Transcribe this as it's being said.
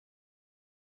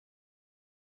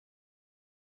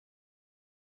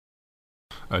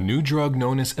A new drug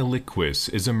known as Eliquis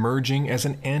is emerging as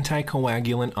an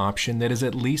anticoagulant option that is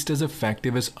at least as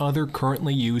effective as other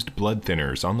currently used blood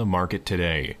thinners on the market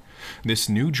today. This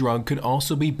new drug could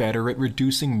also be better at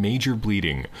reducing major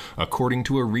bleeding, according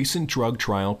to a recent drug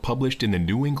trial published in the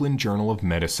New England Journal of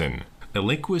Medicine.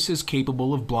 Eliquis is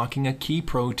capable of blocking a key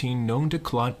protein known to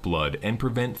clot blood and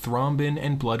prevent thrombin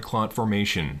and blood clot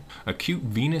formation. Acute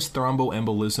venous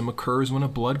thromboembolism occurs when a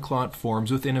blood clot forms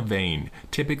within a vein,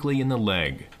 typically in the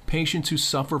leg. Patients who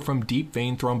suffer from deep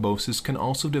vein thrombosis can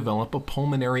also develop a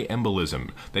pulmonary embolism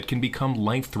that can become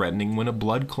life-threatening when a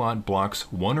blood clot blocks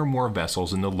one or more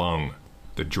vessels in the lung.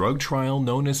 The drug trial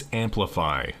known as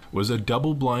Amplify was a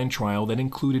double-blind trial that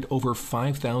included over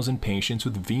 5,000 patients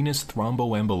with venous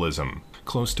thromboembolism.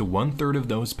 Close to one-third of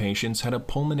those patients had a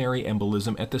pulmonary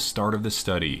embolism at the start of the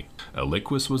study.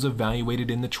 Eliquis was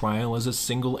evaluated in the trial as a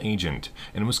single agent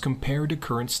and was compared to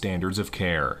current standards of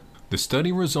care. The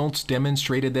study results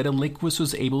demonstrated that Eliquis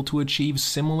was able to achieve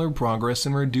similar progress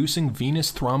in reducing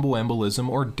venous thromboembolism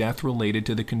or death related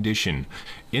to the condition.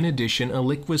 In addition,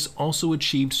 Eliquis also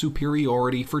achieved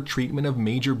superiority for treatment of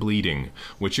major bleeding,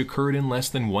 which occurred in less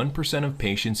than 1% of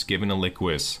patients given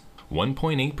Eliquis.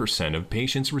 1.8% of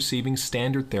patients receiving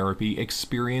standard therapy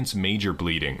experience major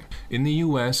bleeding. In the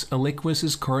U.S., Eliquis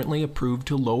is currently approved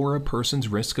to lower a person's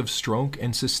risk of stroke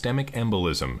and systemic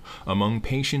embolism among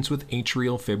patients with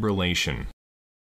atrial fibrillation.